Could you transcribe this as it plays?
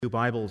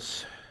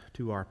Bibles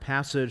to our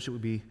passage that we'll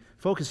be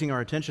focusing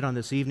our attention on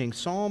this evening,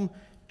 Psalm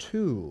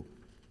 2.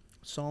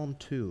 Psalm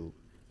 2.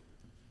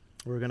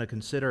 We're going to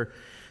consider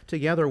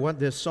together what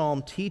this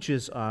psalm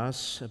teaches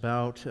us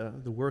about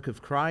the work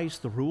of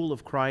Christ, the rule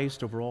of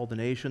Christ over all the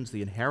nations,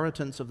 the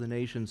inheritance of the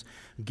nations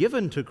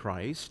given to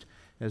Christ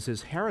as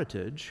his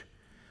heritage,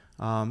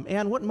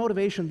 and what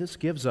motivation this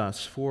gives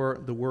us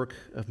for the work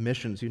of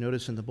missions. You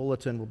notice in the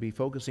bulletin we'll be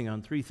focusing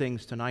on three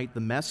things tonight: the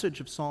message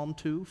of Psalm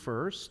 2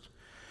 first.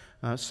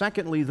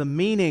 Secondly, the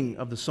meaning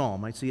of the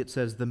psalm. I see it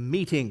says the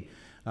meeting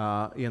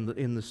in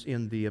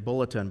the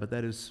bulletin, but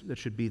that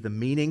should be the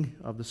meaning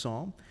of the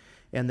psalm.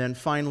 And then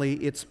finally,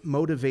 its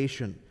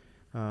motivation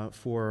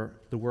for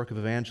the work of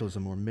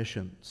evangelism or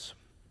missions.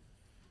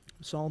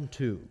 Psalm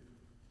 2.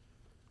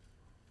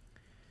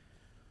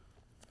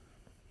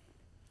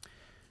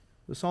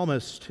 The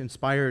psalmist,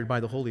 inspired by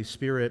the Holy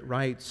Spirit,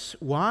 writes,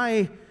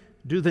 "Why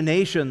do the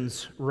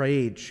nations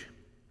rage,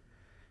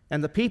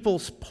 and the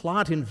peoples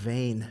plot in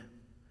vain?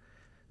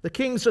 The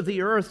kings of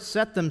the earth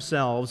set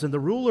themselves, and the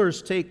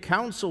rulers take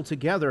counsel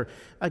together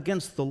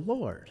against the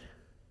Lord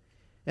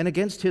and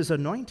against his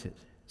anointed,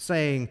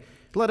 saying,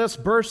 'Let us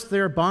burst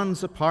their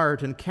bonds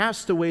apart and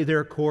cast away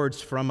their cords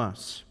from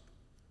us.'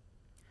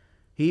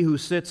 He who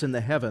sits in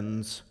the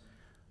heavens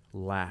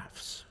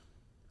laughs.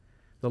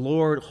 The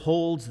Lord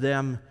holds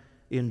them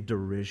in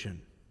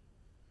derision.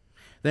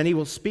 Then he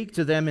will speak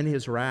to them in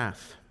his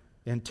wrath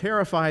and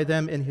terrify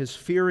them in his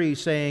fury,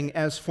 saying,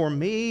 'As for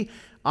me,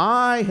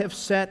 I have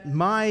set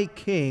my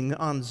king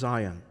on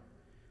Zion,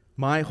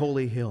 my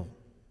holy hill.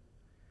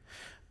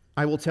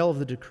 I will tell of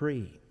the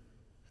decree.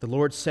 The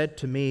Lord said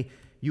to me,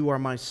 "You are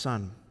my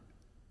son.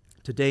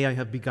 Today I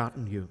have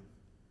begotten you.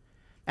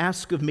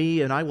 Ask of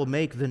me, and I will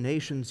make the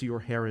nations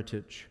your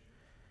heritage,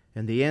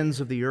 and the ends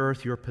of the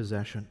earth your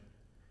possession.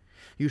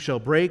 You shall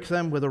break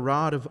them with a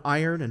rod of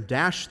iron and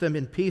dash them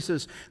in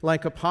pieces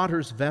like a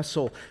potter's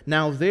vessel.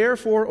 Now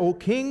therefore, O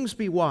kings,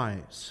 be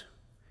wise.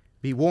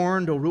 Be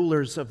warned, O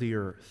rulers of the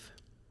earth.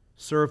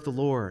 Serve the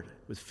Lord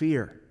with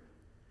fear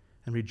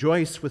and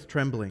rejoice with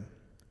trembling.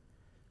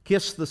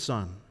 Kiss the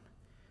Son,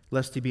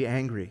 lest he be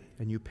angry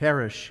and you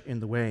perish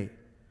in the way,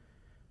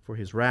 for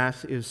his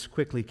wrath is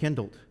quickly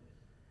kindled.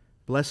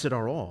 Blessed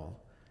are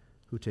all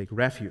who take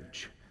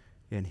refuge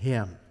in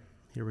him."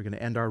 Here we're going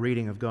to end our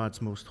reading of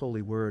God's most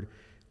holy word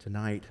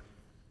tonight.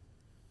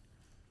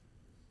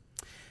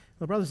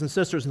 Well, brothers and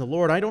sisters in the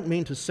Lord, I don't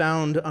mean to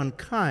sound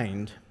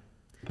unkind,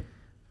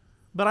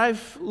 but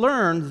I've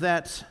learned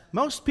that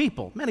most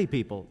people, many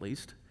people at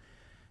least,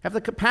 have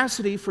the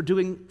capacity for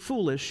doing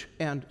foolish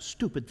and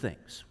stupid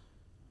things.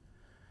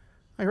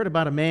 I heard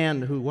about a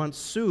man who once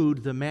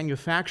sued the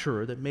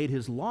manufacturer that made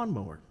his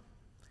lawnmower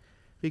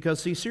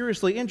because he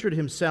seriously injured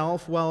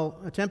himself while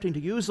attempting to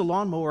use the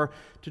lawnmower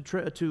to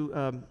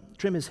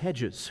trim his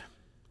hedges.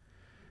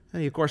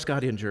 And he, of course,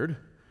 got injured.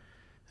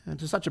 And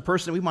to such a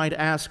person, we might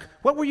ask,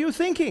 "What were you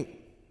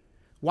thinking?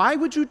 Why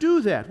would you do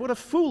that? What a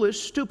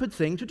foolish, stupid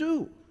thing to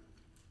do."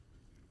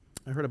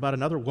 I heard about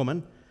another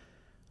woman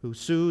who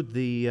sued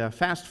the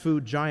fast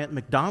food giant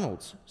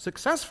McDonald's,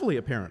 successfully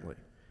apparently,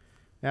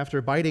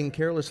 after biting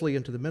carelessly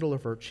into the middle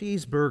of her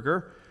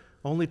cheeseburger,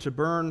 only to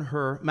burn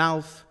her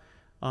mouth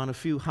on a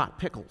few hot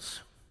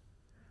pickles.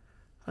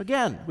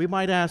 Again, we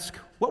might ask,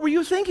 "What were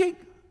you thinking?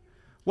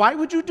 Why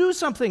would you do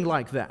something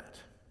like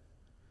that?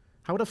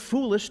 How what a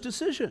foolish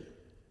decision."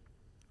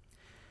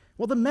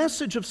 Well, the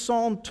message of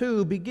Psalm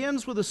 2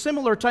 begins with a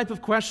similar type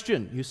of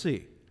question, you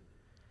see.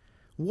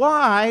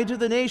 Why do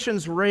the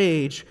nations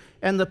rage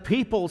and the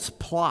peoples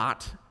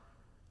plot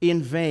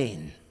in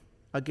vain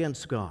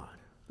against God?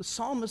 The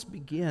psalmist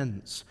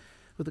begins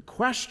with a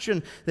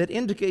question that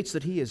indicates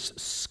that he is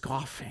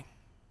scoffing.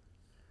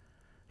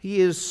 He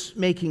is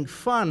making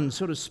fun,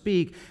 so to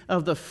speak,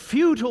 of the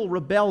futile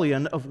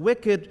rebellion of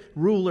wicked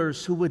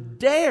rulers who would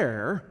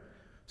dare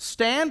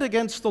stand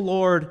against the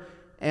Lord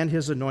and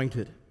his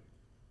anointed.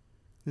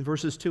 In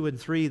verses 2 and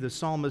 3, the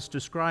psalmist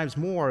describes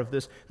more of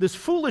this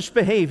foolish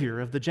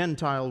behavior of the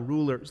Gentile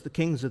rulers, the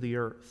kings of the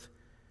earth.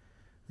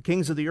 The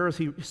kings of the earth,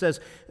 he says,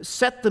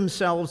 set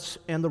themselves,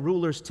 and the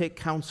rulers take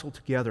counsel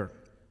together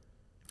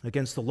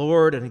against the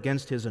Lord and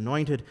against his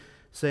anointed,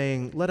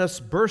 saying, "Let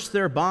us burst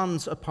their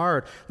bonds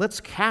apart.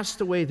 Let's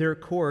cast away their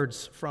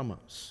cords from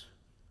us."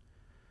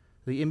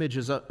 The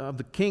images of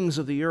the kings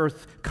of the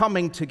earth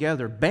coming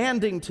together,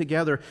 banding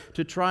together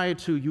to try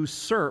to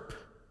usurp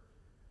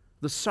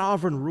the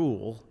sovereign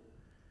rule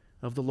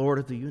of the Lord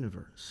of the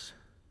universe.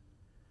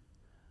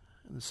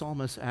 And the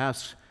psalmist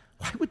asks,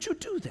 why would you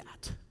do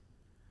that?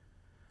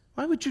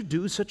 Why would you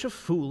do such a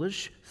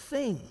foolish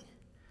thing?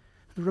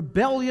 The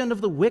rebellion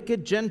of the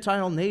wicked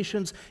Gentile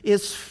nations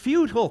is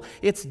futile.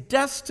 It's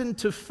destined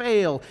to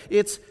fail.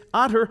 It's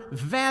utter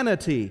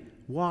vanity.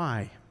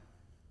 Why?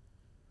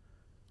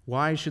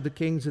 Why should the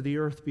kings of the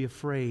earth be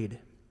afraid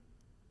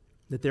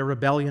that their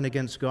rebellion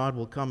against God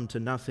will come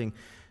to nothing?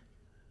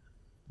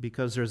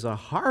 Because there's a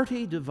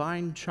hearty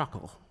divine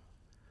chuckle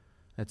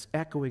that's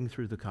echoing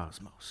through the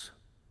cosmos.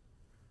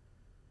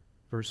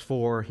 Verse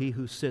 4, he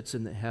who sits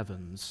in the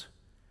heavens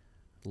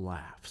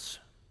laughs.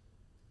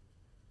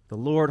 The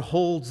Lord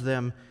holds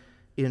them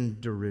in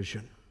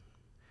derision.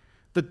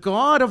 The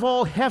God of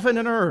all heaven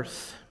and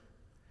earth,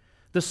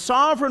 the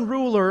sovereign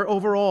ruler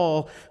over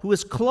all, who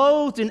is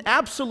clothed in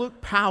absolute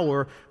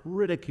power,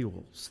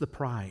 ridicules the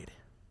pride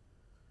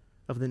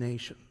of the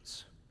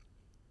nations.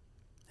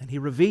 And he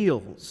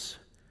reveals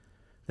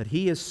that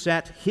he has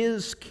set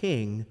his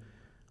king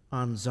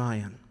on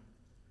Zion.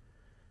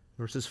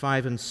 Verses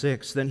 5 and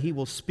 6, then he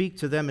will speak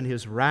to them in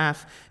his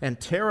wrath and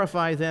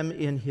terrify them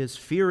in his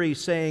fury,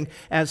 saying,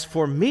 as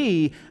for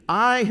me,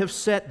 I have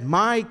set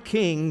my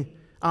king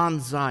on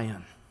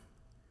Zion,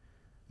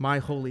 my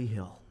holy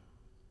hill.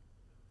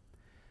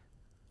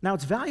 Now,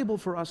 it's valuable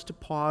for us to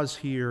pause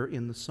here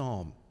in the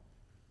psalm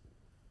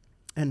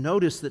and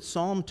notice that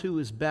Psalm 2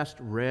 is best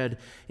read,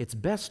 it's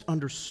best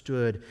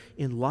understood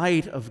in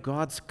light of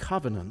God's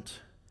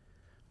covenant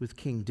with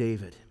King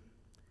David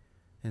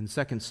in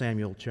 2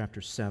 Samuel chapter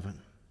 7.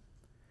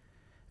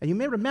 And you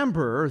may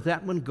remember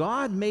that when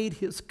God made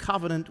his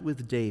covenant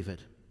with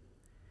David,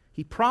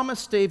 he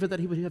promised David that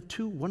he would have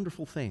two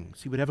wonderful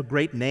things. He would have a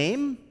great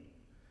name,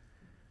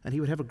 and he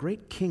would have a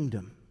great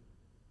kingdom.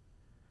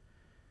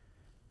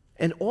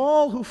 And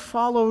all who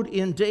followed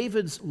in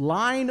David's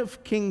line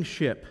of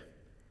kingship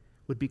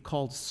would be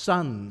called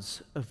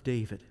sons of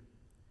David.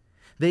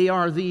 They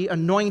are the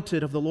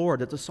anointed of the Lord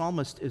that the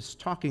psalmist is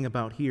talking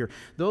about here.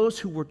 Those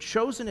who were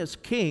chosen as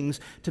kings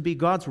to be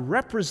God's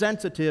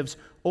representatives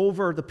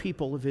over the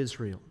people of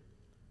Israel.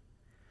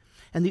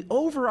 And the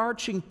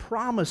overarching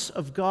promise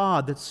of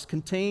God that's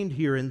contained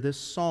here in this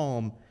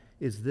psalm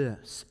is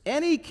this: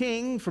 any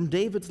king from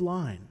David's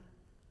line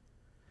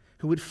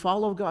who would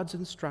follow God's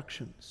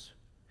instructions,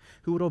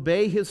 who would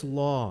obey his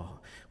law,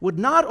 would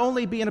not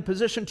only be in a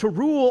position to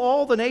rule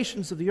all the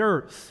nations of the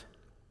earth,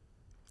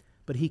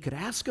 but he could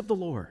ask of the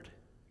Lord,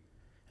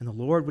 and the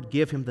Lord would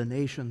give him the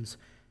nations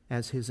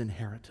as his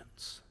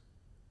inheritance.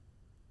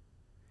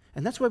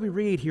 And that's why we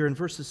read here in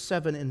verses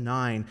 7 and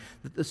 9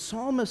 that the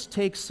psalmist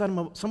takes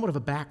somewhat of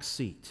a back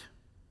seat.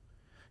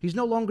 He's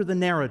no longer the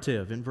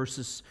narrator in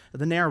verses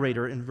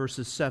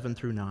 7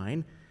 through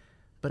 9,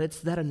 but it's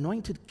that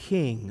anointed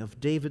king of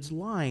David's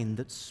line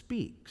that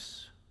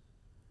speaks.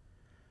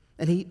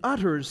 And he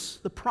utters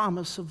the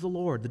promise of the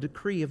Lord, the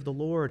decree of the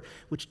Lord,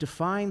 which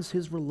defines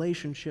his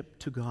relationship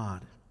to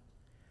God.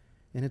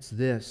 And it's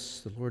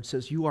this: the Lord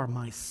says, "You are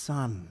my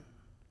son.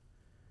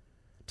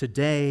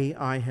 Today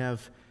I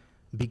have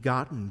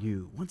begotten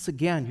you." Once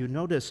again, you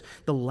notice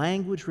the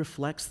language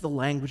reflects the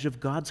language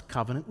of God's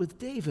covenant with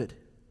David.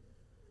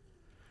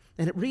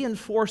 And it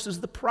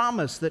reinforces the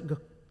promise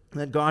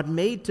that God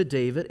made to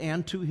David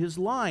and to his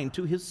line,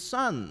 to his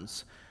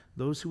sons,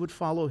 those who would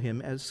follow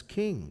him as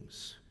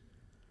kings.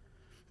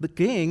 The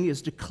king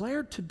is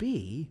declared to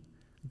be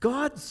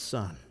God's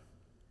son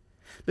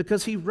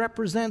because he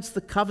represents the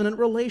covenant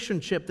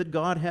relationship that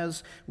God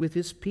has with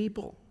his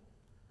people.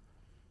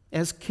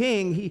 As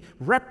king, he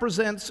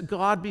represents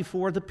God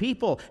before the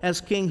people. As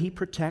king, he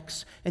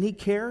protects and he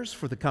cares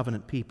for the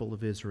covenant people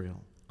of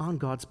Israel on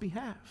God's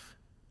behalf.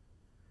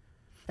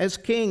 As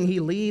king,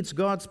 he leads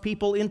God's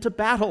people into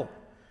battle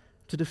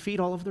to defeat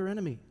all of their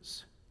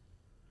enemies.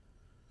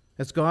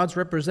 As God's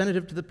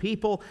representative to the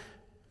people,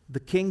 the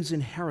king's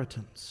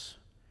inheritance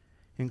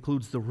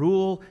includes the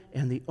rule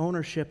and the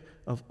ownership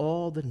of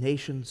all the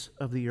nations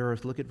of the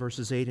earth. Look at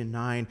verses 8 and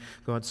 9.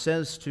 God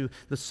says to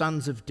the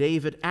sons of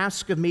David,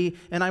 "Ask of me,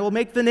 and I will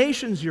make the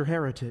nations your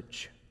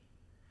heritage,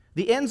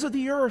 the ends of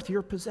the earth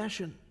your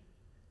possession.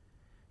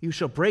 You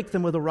shall break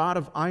them with a rod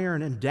of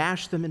iron and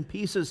dash them in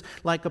pieces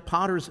like a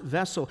potter's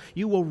vessel.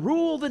 You will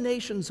rule the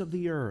nations of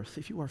the earth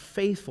if you are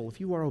faithful, if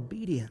you are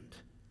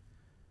obedient."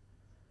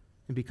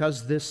 And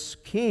because this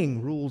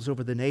king rules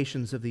over the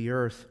nations of the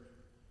earth,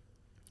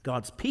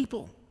 God's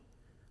people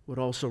would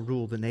also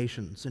rule the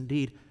nations,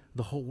 indeed,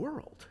 the whole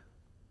world.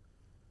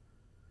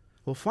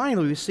 Well,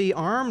 finally, we see,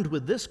 armed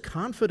with this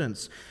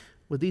confidence,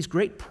 with these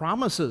great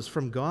promises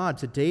from God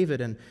to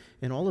David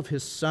and all of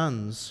his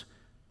sons,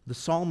 the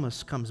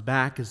psalmist comes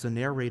back as the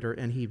narrator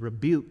and he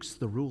rebukes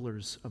the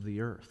rulers of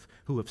the earth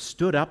who have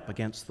stood up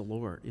against the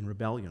Lord in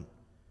rebellion.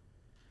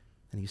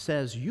 And he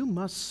says, you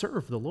must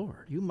serve the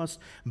Lord. You must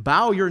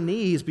bow your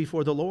knees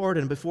before the Lord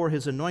and before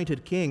his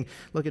anointed king.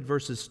 Look at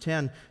verses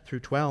 10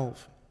 through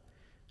 12.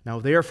 "Now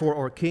therefore,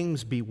 O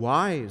kings, be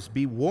wise,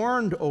 be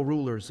warned, O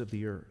rulers of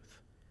the earth.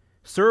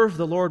 Serve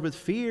the Lord with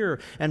fear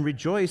and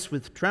rejoice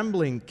with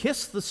trembling.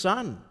 Kiss the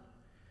Son,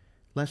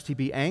 lest he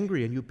be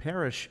angry and you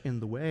perish in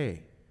the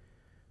way.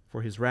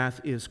 For his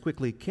wrath is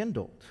quickly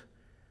kindled.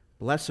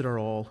 Blessed are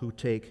all who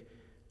take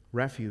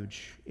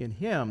refuge in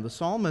him." The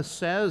psalmist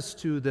says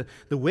to the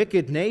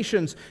wicked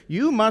nations,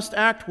 you must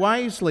act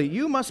wisely.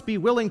 You must be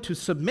willing to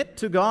submit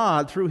to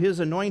God through his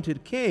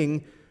anointed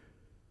king.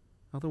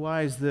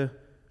 Otherwise, the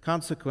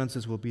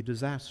consequences will be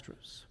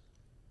disastrous.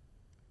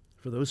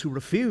 For those who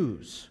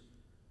refuse,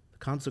 the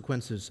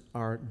consequences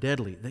are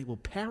deadly. They will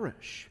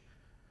perish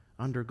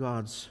under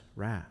God's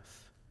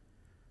wrath.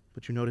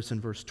 But you notice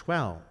in verse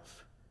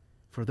 12,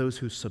 for those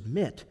who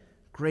submit,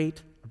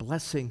 great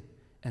blessing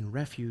and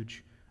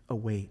refuge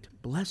await.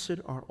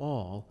 Blessed are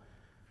all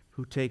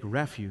who take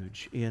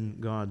refuge in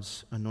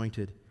God's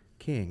anointed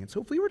king. And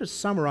so if we were to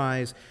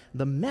summarize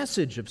the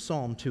message of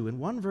Psalm 2 in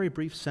one very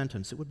brief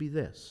sentence, it would be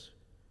this: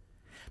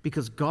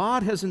 because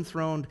God has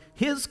enthroned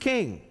his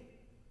king,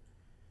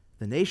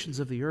 the nations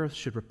of the earth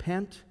should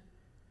repent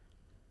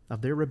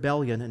of their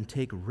rebellion and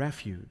take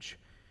refuge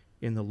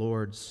in the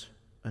Lord's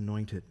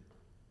anointed.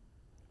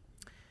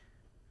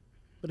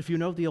 But if you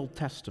know the Old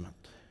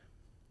Testament,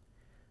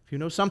 if you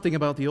know something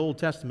about the Old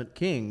Testament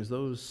kings,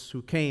 those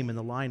who came in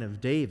the line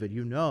of David,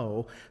 you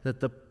know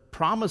that the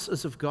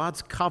promises of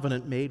God's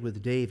covenant made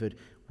with David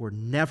were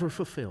never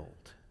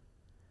fulfilled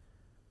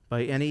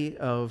by any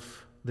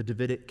of the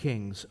Davidic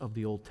kings of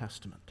the Old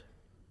Testament.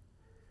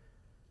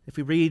 If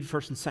we read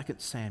 1st and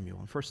 2nd Samuel,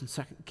 and 1st and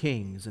 2nd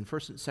Kings, and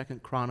 1st and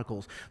 2nd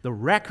Chronicles, the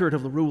record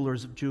of the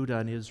rulers of Judah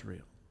and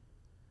Israel,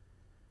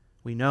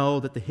 we know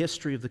that the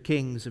history of the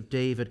kings of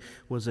David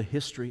was a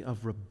history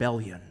of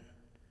rebellion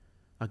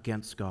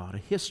against God, a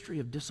history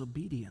of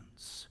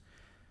disobedience,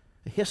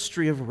 a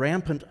history of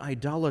rampant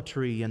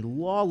idolatry and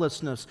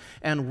lawlessness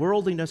and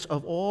worldliness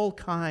of all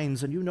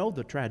kinds, and you know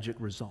the tragic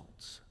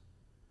results.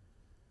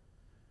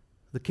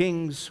 The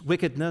king's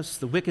wickedness,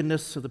 the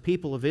wickedness of the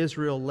people of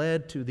Israel,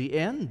 led to the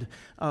end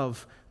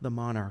of the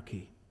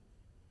monarchy.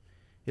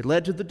 It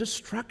led to the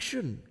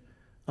destruction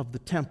of the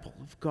temple,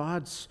 of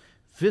God's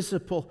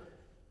visible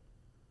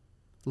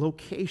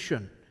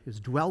location, his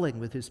dwelling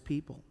with his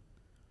people.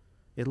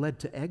 It led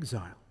to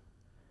exile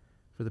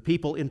for the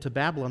people into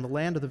Babylon, the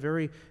land of the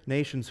very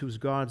nations whose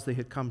gods they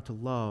had come to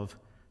love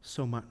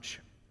so much.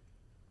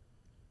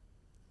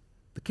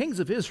 The kings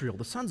of Israel,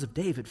 the sons of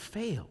David,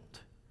 failed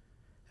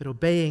at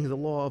obeying the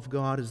law of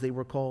God as they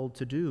were called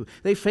to do.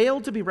 They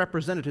failed to be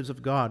representatives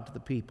of God to the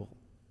people.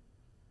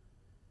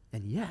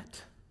 And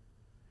yet,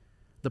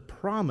 the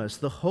promise,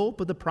 the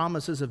hope of the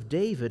promises of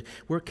David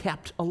were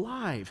kept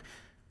alive.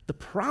 The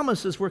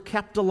promises were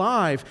kept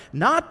alive,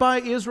 not by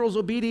Israel's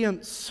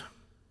obedience,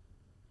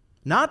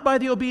 not by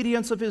the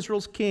obedience of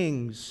Israel's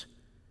kings,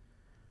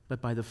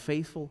 but by the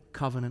faithful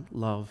covenant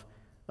love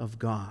of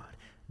God.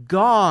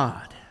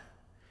 God,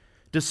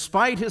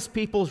 despite his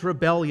people's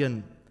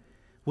rebellion,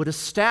 would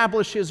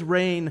establish his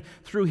reign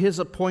through his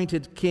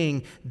appointed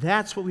king.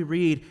 That's what we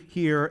read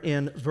here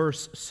in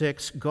verse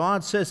 6.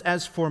 God says,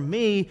 "As for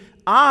me,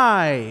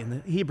 in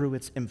the Hebrew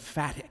it's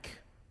emphatic.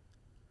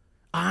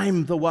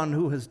 I'm the one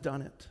who has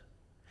done it.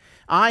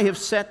 I have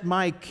set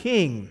my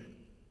king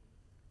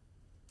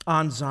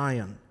on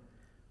Zion,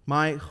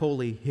 my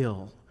holy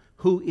hill."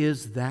 Who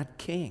is that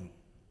king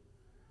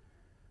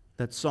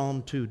that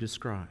Psalm 2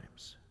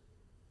 describes?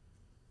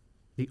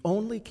 The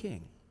only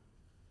king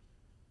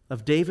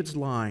of David's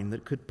line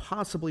that could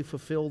possibly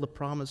fulfill the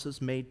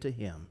promises made to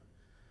him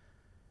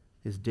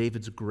is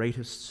David's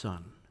greatest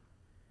son,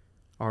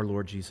 our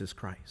Lord Jesus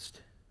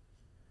Christ.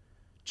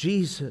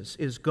 Jesus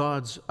is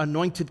God's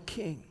anointed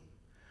king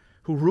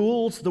who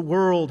rules the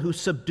world, who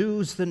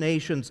subdues the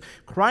nations.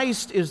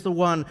 Christ is the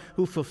one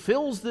who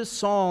fulfills this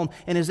psalm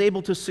and is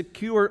able to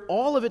secure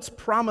all of its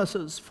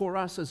promises for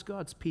us as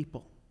God's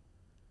people.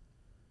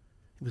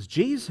 It was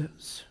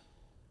Jesus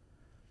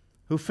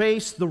who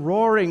faced the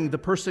roaring, the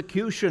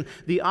persecution,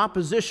 the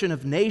opposition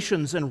of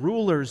nations and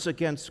rulers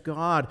against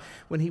God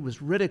when he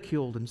was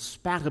ridiculed and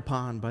spat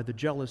upon by the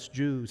jealous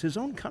Jews, his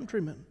own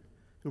countrymen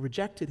who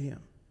rejected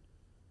him.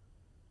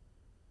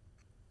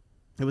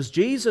 It was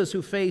Jesus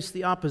who faced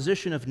the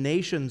opposition of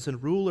nations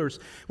and rulers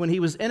when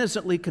he was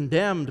innocently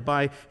condemned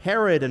by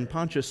Herod and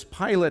Pontius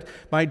Pilate,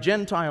 by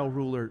Gentile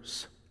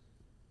rulers.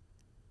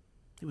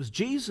 It was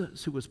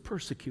Jesus who was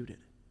persecuted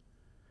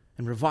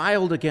and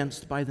reviled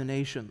against by the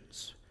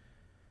nations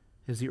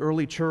as the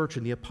early church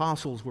and the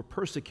apostles were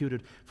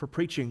persecuted for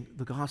preaching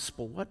the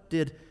gospel. What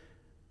did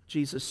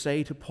Jesus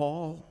say to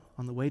Paul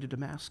on the way to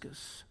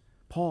Damascus?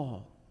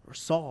 Saul,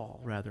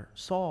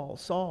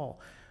 Saul,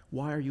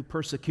 why are you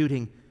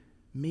persecuting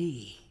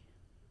me?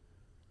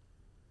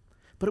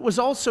 But it was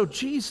also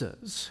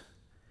Jesus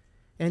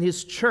and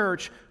his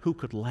church who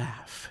could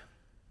laugh.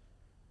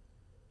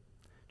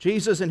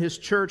 Jesus and his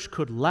church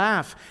could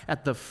laugh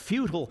at the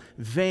futile,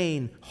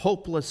 vain,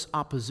 hopeless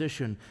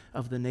opposition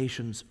of the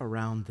nations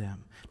around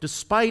them.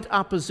 Despite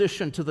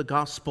opposition to the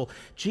gospel,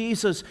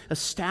 Jesus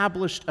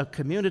established a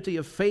community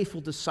of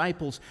faithful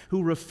disciples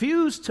who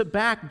refused to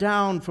back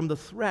down from the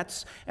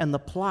threats and the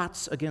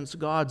plots against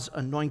God's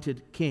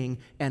anointed king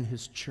and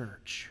his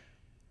church.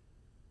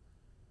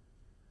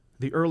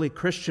 The early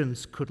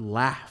Christians could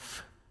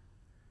laugh,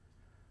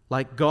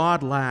 like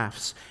God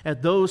laughs,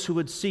 at those who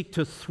would seek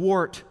to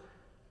thwart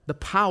the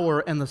power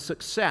and the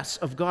success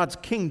of God's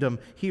kingdom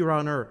here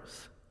on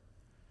earth.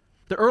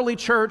 The early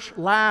church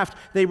laughed,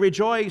 they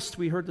rejoiced,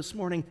 we heard this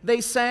morning, they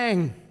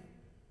sang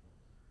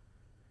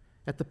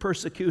at the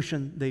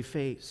persecution they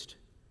faced.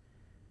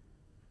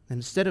 And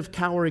instead of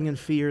cowering in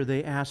fear,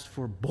 they asked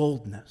for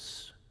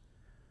boldness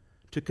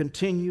to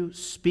continue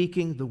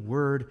speaking the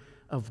word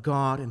of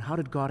God. And how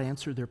did God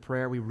answer their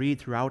prayer? We read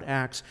throughout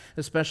Acts,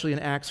 especially in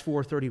Acts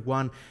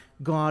 4:31,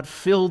 God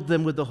filled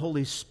them with the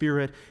Holy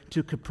Spirit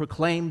to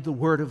proclaim the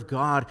word of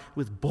God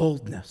with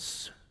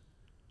boldness.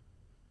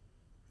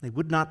 They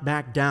would not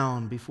back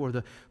down before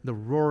the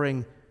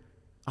roaring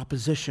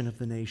opposition of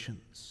the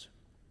nations.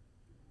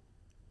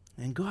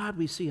 And God,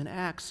 we see in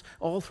Acts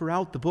all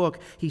throughout the book,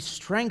 He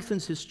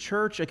strengthens His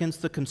church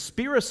against the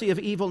conspiracy of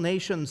evil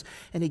nations,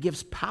 and He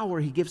gives power,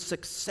 He gives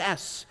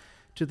success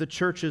to the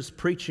church's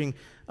preaching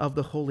of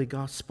the holy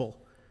gospel.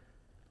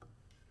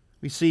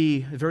 We see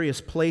various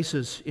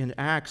places in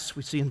Acts.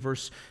 We see in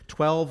verse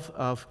 12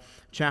 of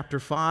chapter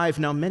 5,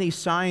 "Now many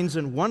signs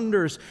and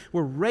wonders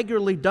were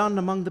regularly done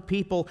among the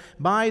people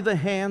by the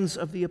hands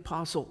of the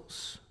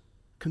apostles,"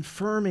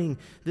 confirming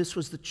this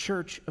was the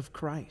church of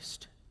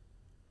Christ.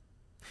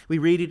 We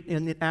read it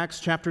in Acts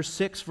chapter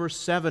 6, verse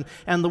 7,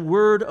 "And the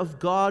word of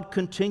God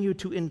continued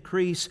to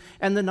increase,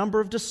 and the number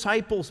of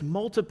disciples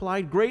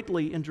multiplied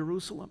greatly in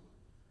Jerusalem."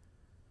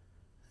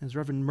 As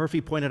Reverend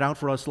Murphy pointed out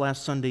for us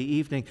last Sunday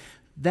evening,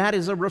 that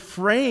is a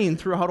refrain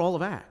throughout all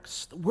of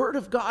Acts. The word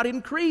of God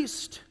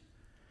increased.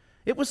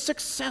 It was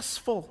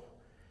successful.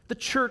 The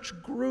church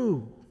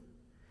grew.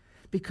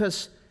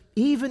 Because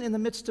even in the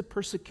midst of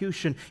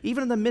persecution,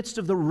 even in the midst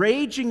of the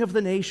raging of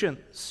the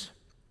nations,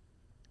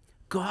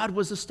 God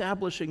was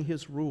establishing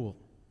His rule.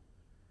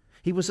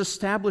 He was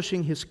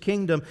establishing His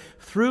kingdom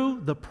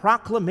through the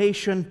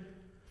proclamation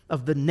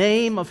of the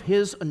name of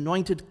His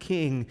anointed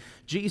King,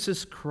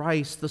 Jesus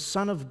Christ, the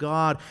Son of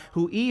God,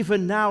 who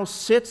even now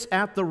sits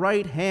at the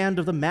right hand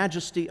of the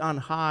Majesty on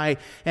high,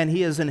 and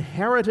He has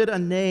inherited a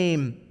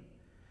name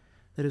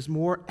that is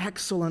more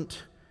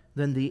excellent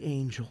than the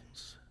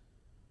angels.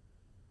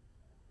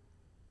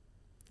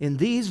 In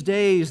these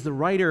days, the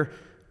writer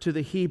to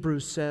the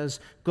Hebrews says,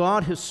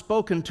 God has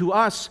spoken to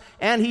us,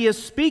 and He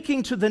is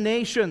speaking to the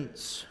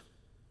nations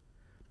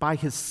by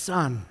His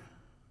Son,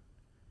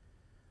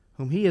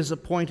 whom He has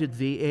appointed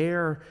the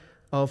heir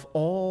of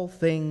all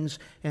things,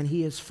 and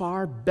He is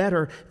far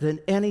better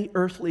than any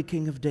earthly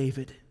king of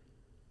David.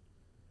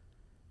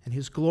 And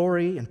His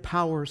glory and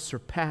power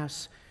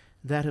surpass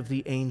that of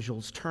the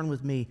angels. Turn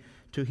with me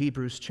to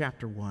Hebrews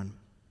chapter 1.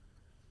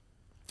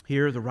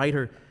 Here the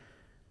writer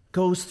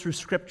goes through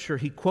Scripture.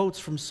 He quotes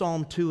from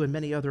Psalm 2 and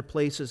many other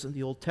places in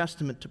the Old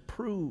Testament to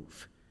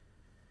prove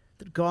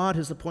that God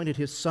has appointed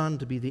His Son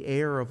to be the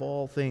heir of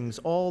all things,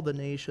 all the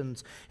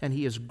nations, and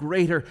He is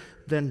greater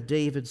than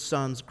David's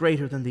sons,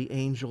 greater than the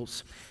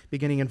angels.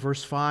 Beginning in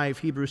verse 5,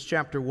 Hebrews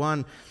chapter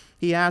 1,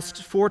 he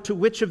asks, "For to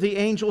which of the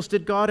angels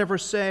did God ever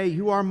say,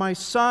 'You are my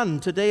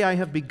Son, today I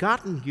have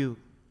begotten you'?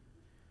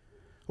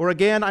 Or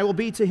again, 'I will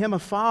be to him a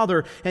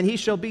father, and he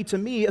shall be to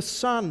me a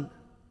son'?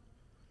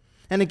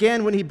 And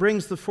again, when He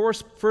brings the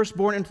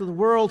firstborn into the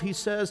world, He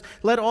says,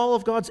 'Let all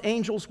of God's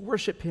angels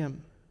worship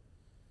him.'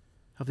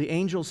 Of the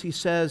angels, He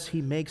says,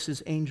 'He makes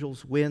His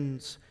angels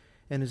winds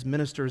and His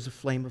ministers a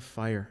flame of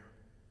fire.'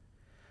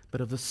 But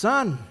of the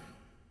Son,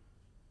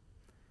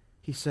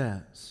 He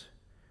says,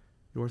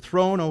 'Your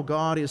throne, O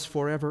God, is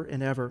forever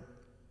and ever.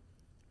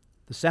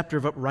 The scepter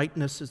of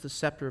uprightness is the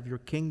scepter of your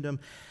kingdom.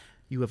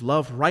 You have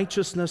loved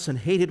righteousness and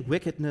hated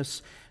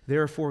wickedness.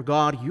 Therefore,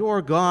 God,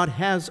 your God,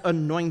 has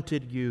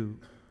anointed you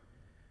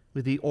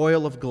with the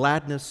oil of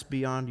gladness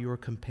beyond your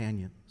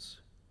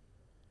companions.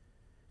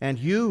 And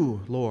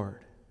you,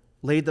 Lord,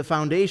 laid the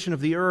foundation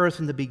of the earth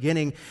in the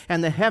beginning,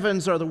 and the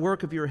heavens are the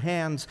work of your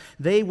hands.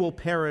 They will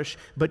perish,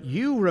 but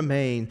you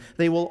remain.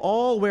 They will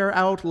all wear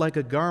out like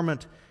a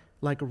garment.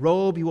 Like a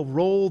robe, you will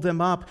roll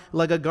them up.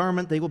 Like a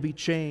garment, they will be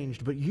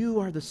changed. But you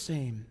are the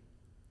same,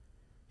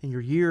 and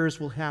your years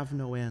will have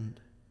no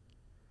end.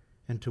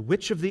 And to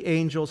which of the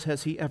angels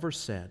has He ever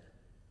said,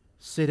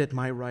 'Sit at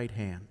my right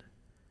hand,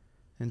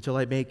 until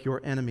I make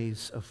your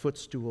enemies a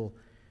footstool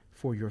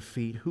for your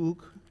feet'?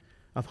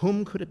 Of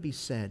whom could it be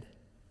said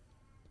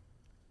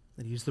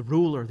that He's the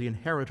ruler, the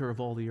inheritor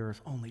of all the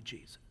earth? Only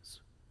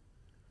Jesus.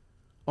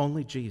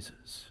 Only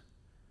Jesus,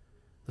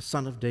 the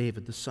Son of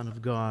David, the Son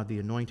of God, the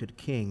anointed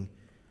King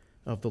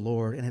of the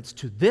Lord. And it's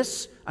to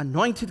this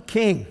anointed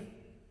King,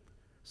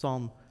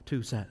 Psalm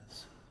 2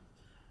 says,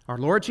 our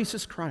Lord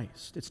Jesus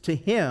Christ, it's to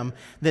Him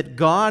that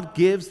God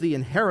gives the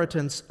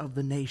inheritance of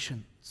the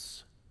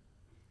nations.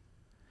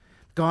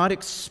 God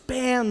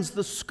expands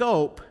the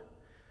scope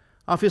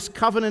of His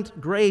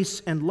covenant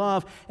grace and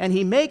love, and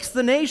He makes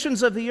the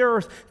nations of the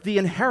earth the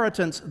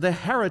inheritance, the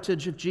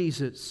heritage of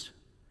Jesus,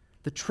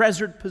 the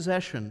treasured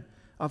possession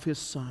of His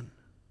Son.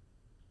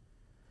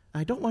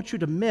 I don't want you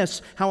to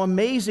miss how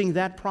amazing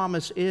that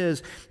promise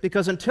is,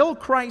 because until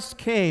Christ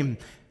came,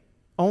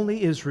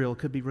 only Israel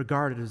could be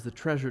regarded as the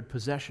treasured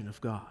possession of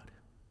God.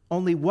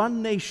 Only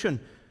one nation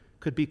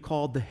could be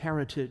called the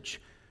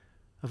heritage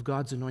of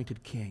God's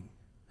anointed King.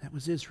 That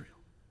was Israel.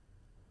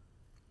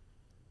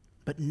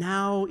 But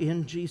now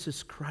in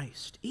Jesus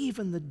Christ,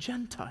 even the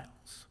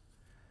Gentiles,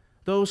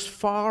 those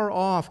far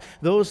off,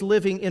 those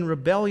living in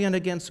rebellion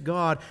against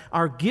God,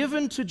 are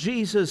given to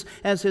Jesus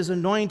as His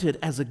anointed,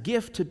 as a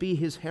gift to be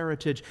His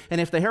heritage. And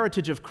if the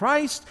heritage of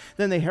Christ,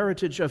 then the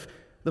heritage of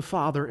the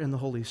Father and the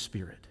Holy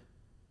Spirit.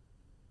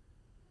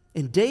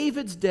 In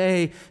David's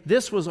day,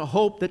 this was a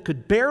hope that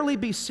could barely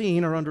be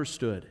seen or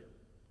understood.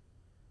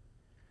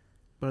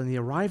 But in the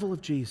arrival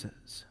of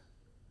Jesus,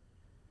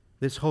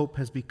 This hope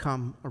has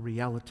become a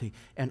reality.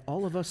 And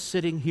all of us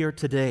sitting here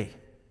today,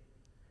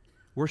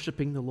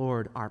 worshiping the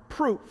Lord, are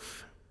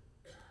proof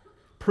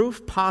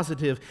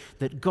positive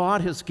that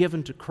God has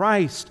given to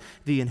Christ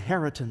the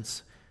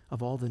inheritance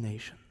of all the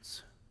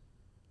nations.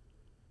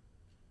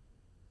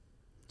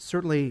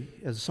 Certainly,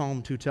 as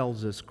Psalm 2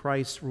 tells us,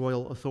 Christ's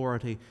royal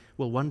authority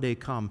will one day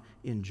come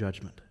in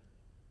judgment.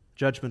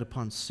 Judgment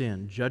upon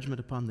sin, judgment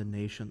upon the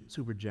nations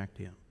who reject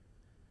Him.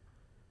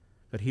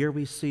 But here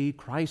we see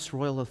Christ's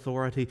royal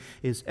authority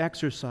is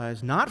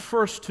exercised not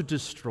first to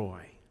destroy,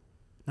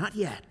 not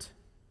yet,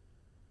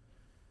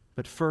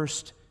 but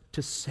first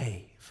to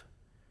save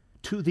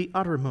to the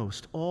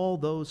uttermost all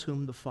those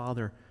whom the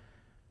Father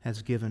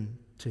has given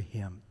to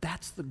Him.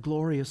 That's the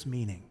glorious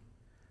meaning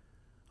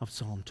of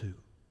Psalm 2.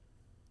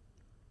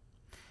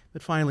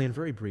 But finally, and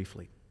very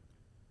briefly,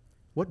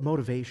 what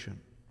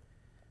motivation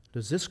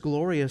does this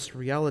glorious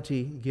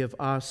reality give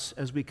us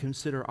as we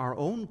consider our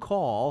own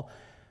call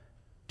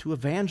to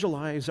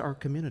evangelize our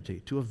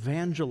community, to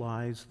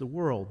evangelize the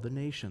world, the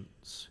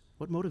nations?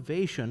 What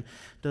motivation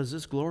does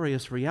this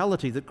glorious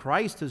reality that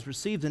Christ has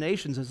received the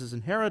nations as His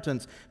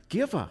inheritance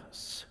give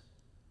us?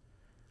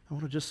 I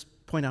want to just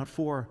point out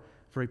 4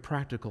 very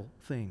practical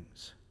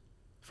things.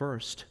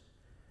 First,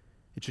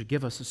 it should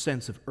give us a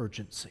sense of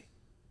urgency.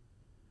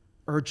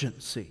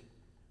 Urgency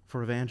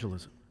for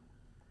evangelism.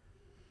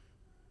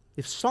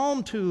 If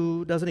Psalm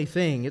 2 does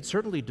anything, it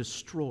certainly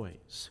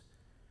destroys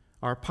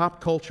our pop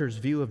culture's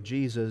view of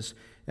Jesus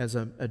as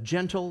a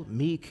gentle,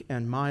 meek,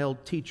 and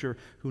mild teacher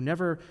who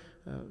never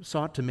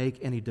sought to make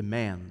any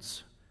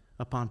demands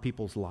upon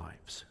people's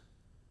lives.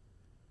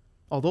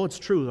 Although it's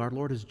true our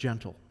Lord is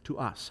gentle to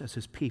us as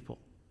His people,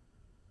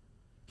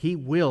 He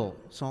will,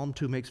 Psalm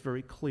 2 makes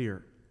very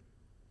clear,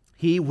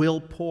 He will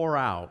pour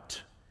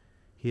out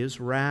His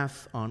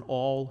wrath on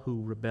all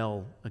who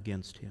rebel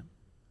against Him.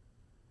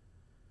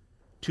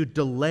 To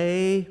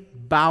delay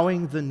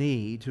bowing the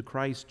knee to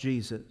Christ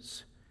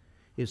Jesus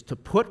is to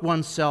put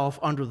oneself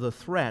under the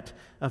threat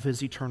of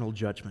His eternal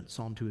judgment.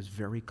 Psalm 2 is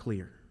very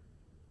clear.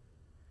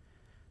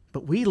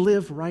 But we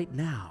live right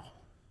now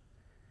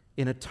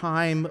in a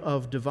time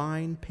of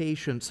divine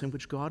patience in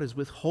which God is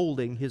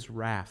withholding His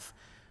wrath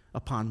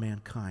upon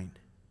mankind.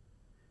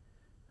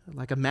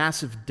 Like a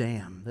massive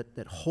dam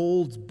that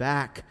holds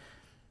back,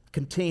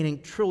 containing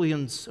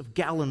trillions of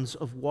gallons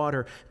of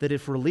water that,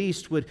 if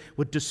released, would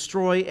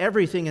destroy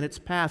everything in its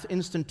path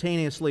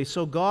instantaneously.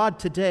 So God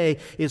today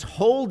is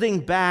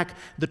holding back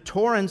the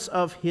torrents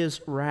of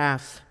His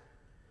wrath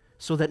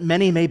so that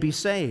many may be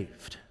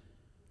saved.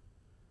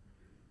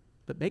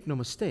 But make no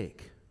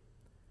mistake,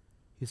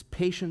 His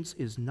patience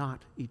is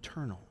not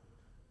eternal.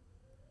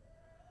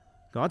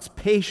 God's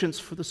patience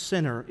for the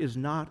sinner is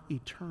not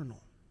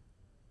eternal.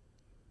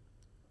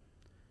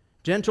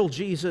 Gentle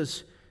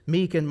Jesus,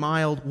 meek and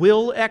mild,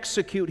 will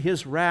execute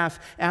His wrath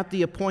at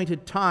the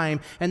appointed time,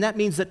 and that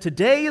means that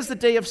today is the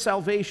day of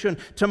salvation,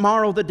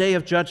 tomorrow the day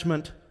of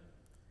judgment.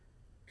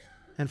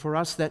 And for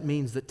us that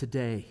means that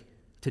today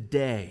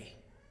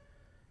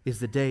is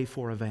the day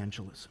for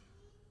evangelism.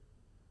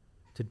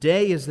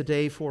 Today is the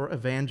day for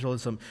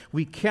evangelism.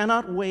 We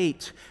cannot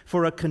wait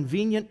for a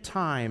convenient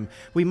time.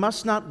 We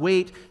must not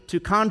wait to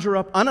conjure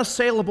up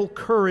unassailable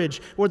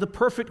courage or the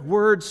perfect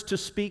words to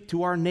speak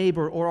to our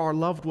neighbor or our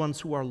loved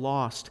ones who are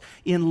lost.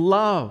 In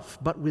love,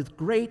 but with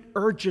great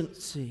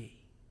urgency,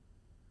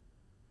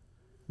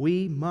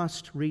 we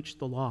must reach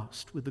the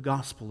lost with the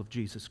gospel of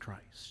Jesus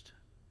Christ.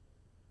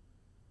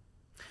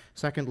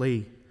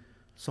 Secondly,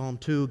 Psalm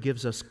 2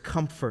 gives us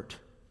comfort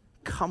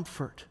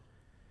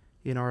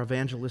in our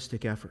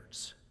evangelistic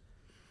efforts.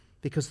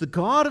 Because the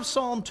God of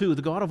Psalm 2,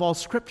 the God of all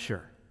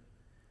Scripture,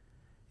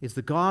 is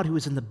the God who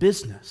is in the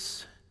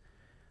business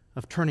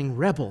of turning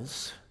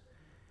rebels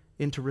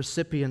into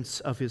recipients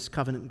of His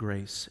covenant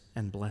grace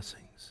and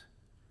blessings.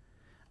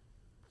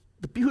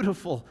 The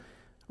beautiful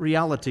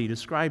reality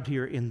described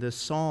here in this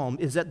psalm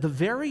is that the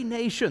very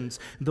nations,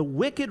 the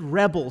wicked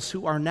rebels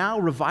who are now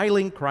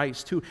reviling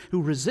Christ, who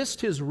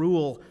resist His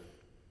rule,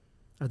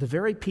 are the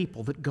very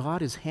people that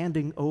God is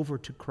handing over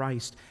to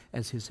Christ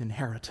as His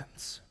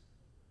inheritance.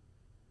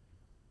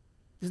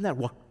 Isn't that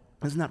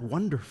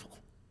wonderful?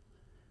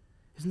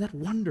 Isn't that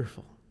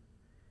wonderful?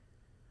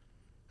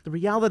 The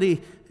reality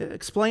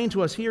explained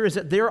to us here is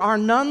that there are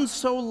none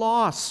so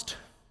lost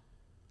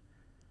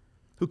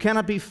who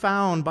cannot be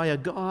found by a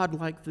God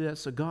like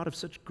this, a God of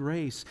such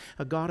grace,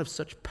 a God of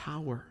such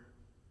power.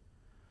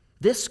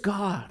 This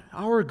God,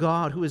 our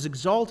God, who has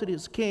exalted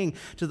His King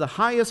to the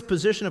highest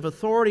position of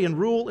authority and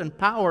rule and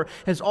power,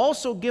 has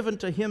also given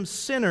to Him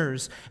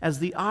sinners as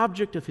the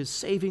object of His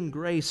saving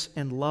grace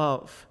and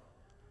love.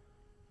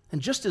 And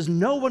just as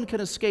no one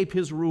can escape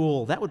His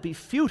rule, that would be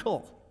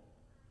futile,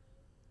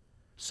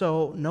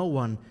 so no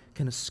one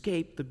can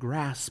escape the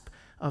grasp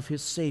of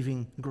His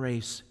saving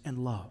grace and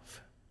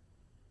love.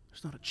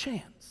 There's not a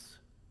chance.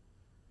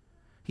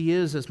 He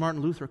is, as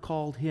Martin Luther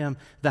called Him,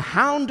 the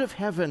hound of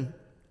heaven.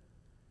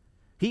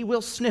 He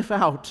will sniff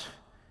out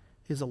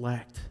His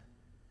elect,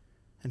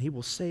 and He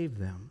will save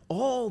them,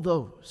 all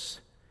those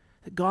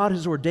that God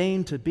has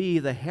ordained to be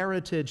the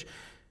heritage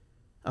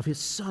of His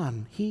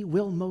Son, He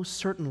will most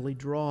certainly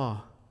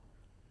draw.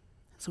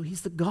 So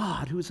He's the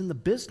God who is in the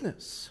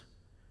business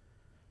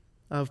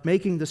of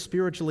making the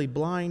spiritually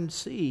blind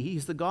see.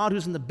 He's the God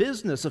who's in the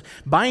business of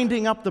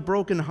binding up the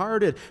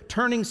brokenhearted,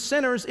 turning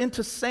sinners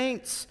into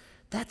saints.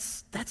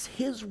 That's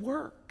His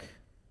work.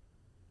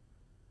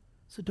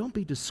 So don't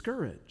be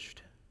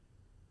discouraged.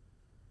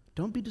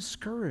 Don't be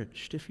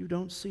discouraged if you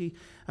don't see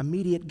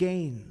immediate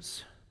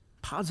gains,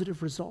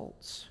 positive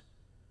results.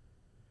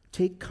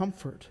 Take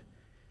comfort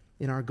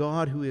in our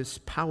God who is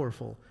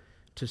powerful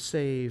to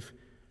save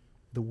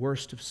the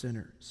worst of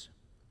sinners.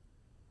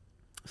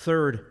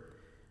 Third,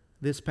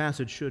 this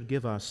passage should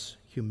give us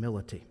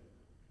humility.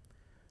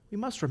 We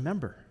must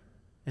remember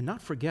and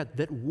not forget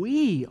that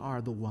we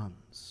are the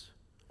ones,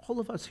 all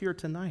of us here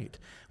tonight,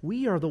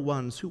 we are the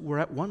ones who were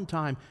at one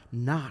time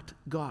not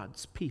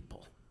God's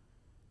people.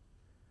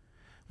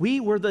 We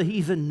were the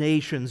heathen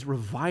nations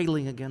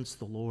reviling against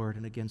the Lord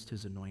and against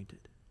His anointed.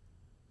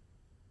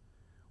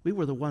 We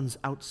were the ones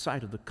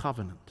outside of the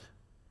covenant,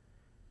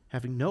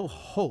 having no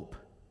hope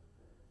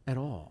at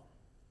all.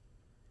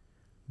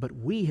 But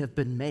we have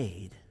been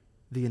made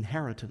the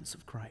inheritance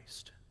of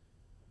Christ.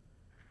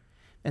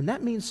 And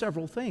that means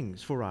several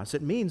things for us.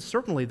 It means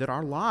certainly that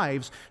our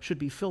lives should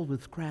be filled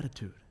with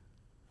gratitude.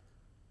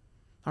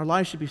 Our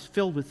lives should be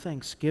filled with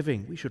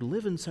thanksgiving. We should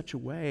live in such a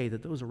way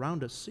that those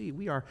around us see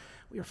we are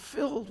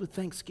filled with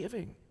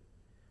thanksgiving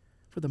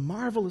for the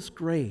marvelous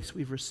grace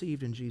we've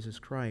received in Jesus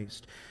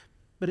Christ.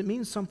 But it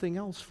means something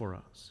else for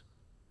us.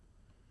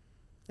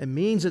 It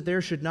means that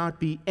there should not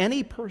be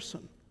any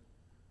person,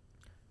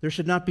 there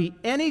should not be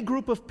any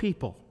group of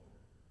people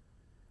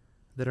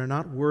that are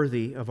not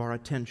worthy of our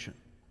attention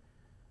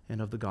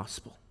and of the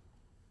gospel.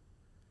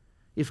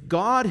 If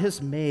God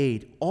has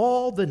made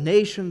all the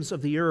nations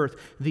of the earth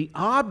the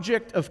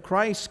object of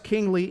Christ's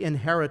kingly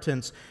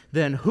inheritance,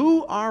 then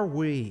who are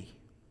we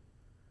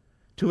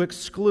to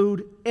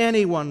exclude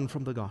anyone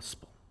from the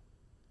gospel?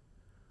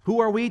 Who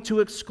are we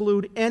to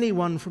exclude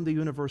anyone from the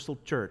universal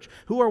church?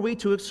 Who are we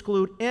to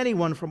exclude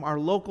anyone from our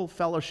local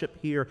fellowship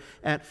here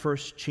at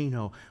First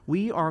Chino?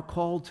 We are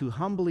called to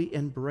humbly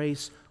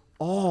embrace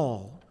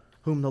all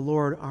whom the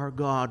Lord our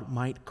God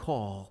might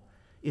call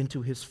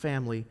into His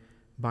family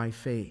by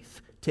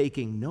faith,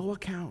 taking no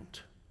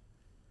account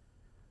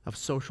of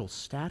social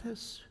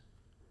status,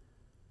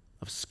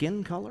 of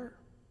skin color,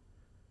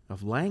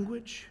 of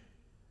language,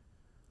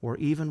 or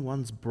even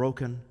one's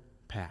broken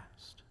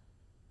past.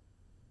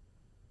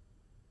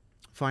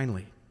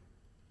 Finally,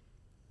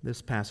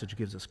 this passage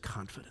gives us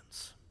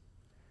confidence.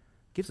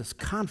 It gives us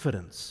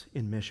confidence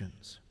in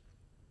missions.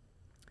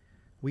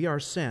 We are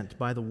sent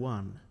by the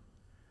one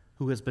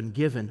who has been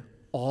given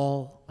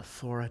all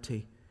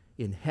authority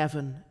in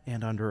heaven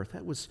and on earth.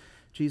 That was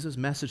Jesus'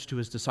 message to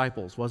His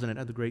disciples, wasn't it,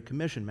 at the Great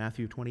Commission,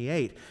 Matthew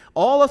 28.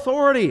 All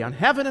authority on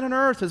heaven and on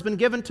earth has been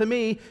given to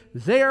me,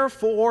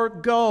 therefore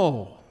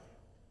go.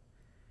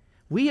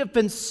 We have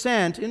been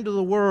sent into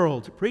the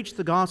world to preach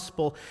the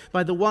gospel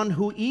by the one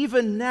who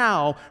even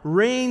now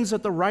reigns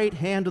at the right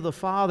hand of the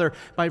Father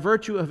by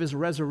virtue of His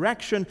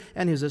resurrection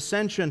and His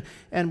ascension.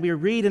 And we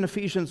read in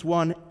Ephesians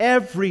 1,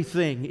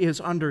 everything is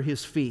under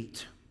His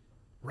feet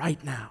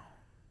right now.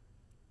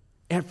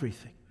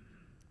 Everything.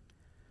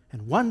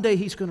 And one day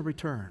He's going to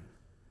return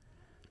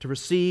to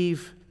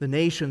receive the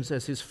nations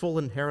as His full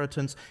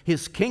inheritance.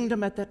 His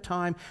kingdom at that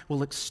time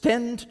will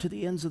extend to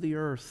the ends of the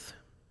earth.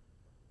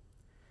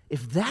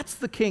 If that's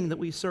the King that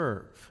we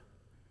serve,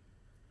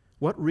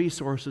 what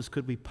resources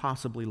could we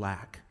possibly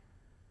lack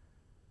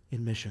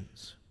in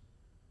missions?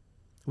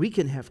 We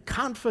can have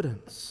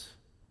confidence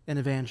in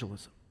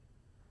evangelism,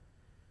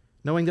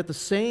 knowing that the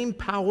same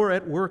power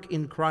at work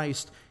in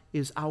Christ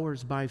is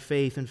ours by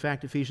faith. In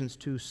fact, Ephesians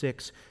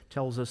 2:6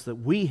 tells us that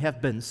we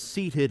have been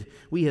seated,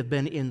 we have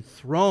been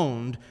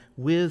enthroned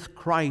with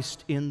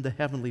Christ in the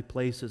heavenly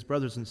places.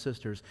 Brothers and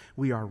sisters,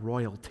 we are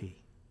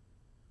royalty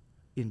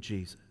in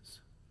Jesus.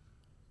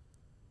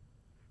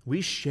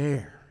 We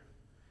share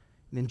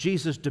in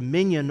Jesus'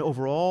 dominion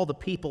over all the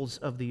peoples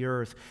of the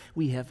earth.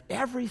 We have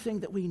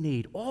everything that we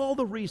need, all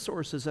the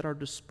resources at our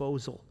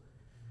disposal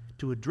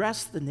to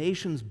address the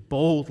nations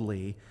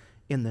boldly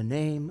in the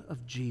name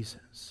of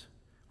Jesus.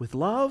 With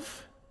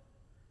love,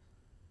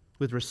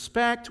 with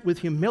respect, with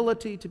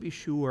humility to be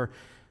sure,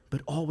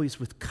 but always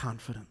with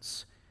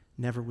confidence,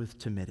 never with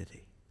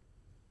timidity.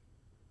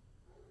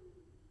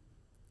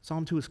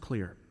 Psalm 2 is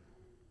clear.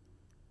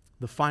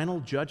 The final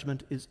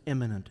judgment is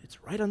imminent.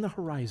 It's right on the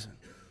horizon.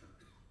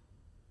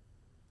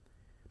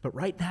 But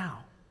right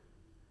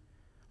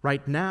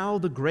now,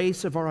 the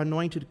grace of our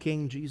anointed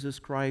King, Jesus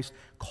Christ,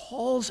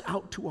 calls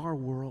out to our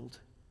world.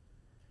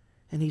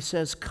 And He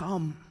says,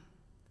 come,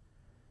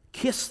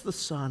 kiss the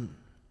Son.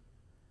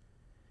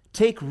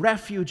 Take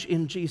refuge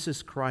in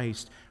Jesus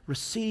Christ.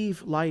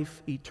 Receive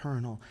life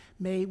eternal.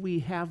 May we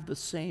have the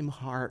same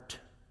heart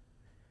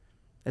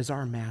as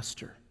our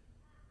Master,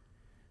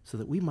 so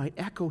that we might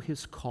echo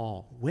His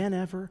call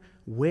whenever,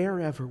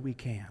 wherever we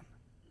can,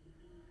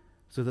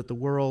 so that the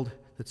world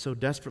that so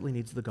desperately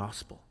needs the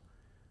gospel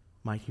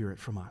might hear it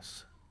from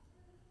us.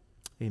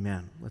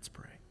 Amen. Let's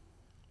pray.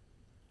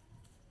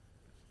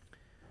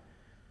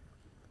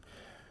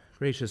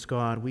 Gracious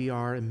God, we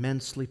are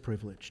immensely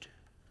privileged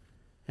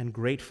and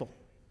grateful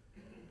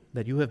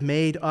that you have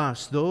made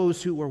us,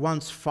 those who were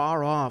once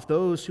far off,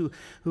 those who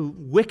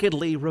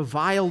wickedly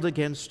reviled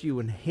against you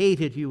and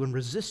hated you and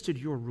resisted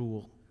your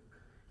rule.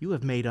 You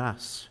have made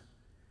us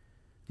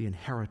the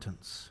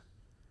inheritance,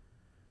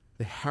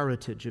 the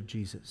heritage of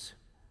Jesus.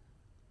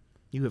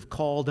 You have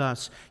called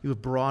us, you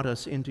have brought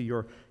us into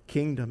your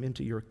kingdom,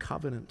 into your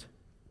covenant.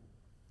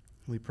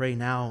 We pray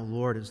now,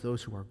 Lord, as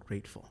those who are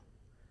grateful,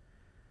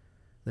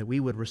 that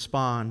we would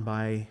respond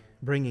by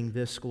bringing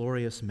this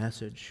glorious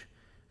message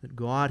that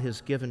God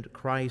has given to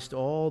Christ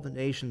all the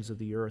nations of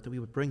the earth, that we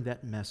would bring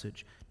that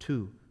message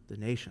to the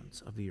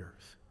nations of the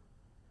earth.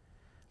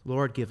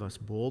 Lord, give us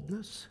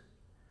boldness,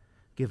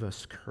 give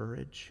us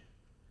courage,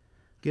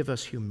 give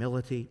us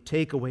humility,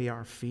 take away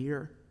our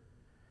fear,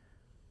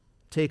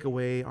 take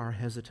away our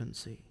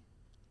hesitancy,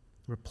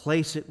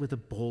 replace it with a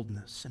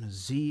boldness and a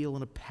zeal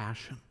and a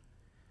passion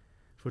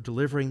for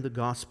delivering the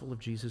gospel of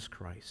Jesus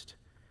Christ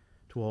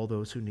to all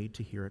those who need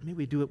to hear it. May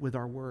we do it with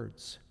our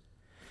words.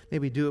 May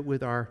we do it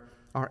with our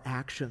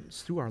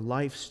actions, through our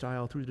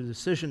lifestyle, through the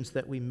decisions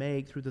that we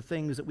make, through the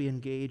things that we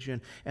engage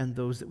in, and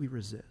those that we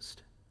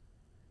resist.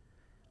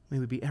 May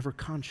we be ever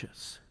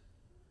conscious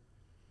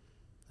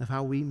of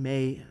how we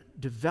may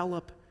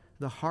develop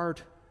the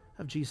heart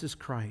of Jesus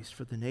Christ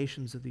for the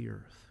nations of the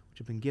earth, which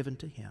have been given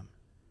to him,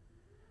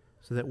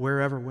 so that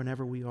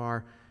whenever we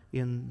are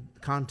in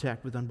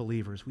contact with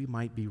unbelievers, we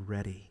might be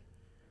ready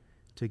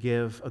to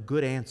give a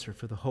good answer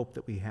for the hope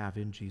that we have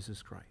in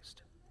Jesus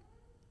Christ.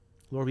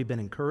 Lord, we've been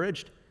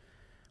encouraged,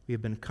 we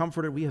have been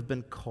comforted, we have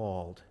been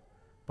called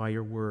by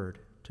your word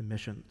to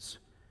missions.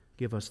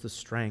 Give us the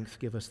strength,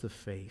 give us the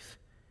faith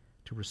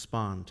to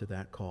respond to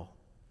that call.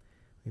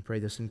 We pray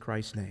this in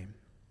Christ's name.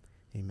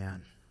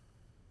 Amen.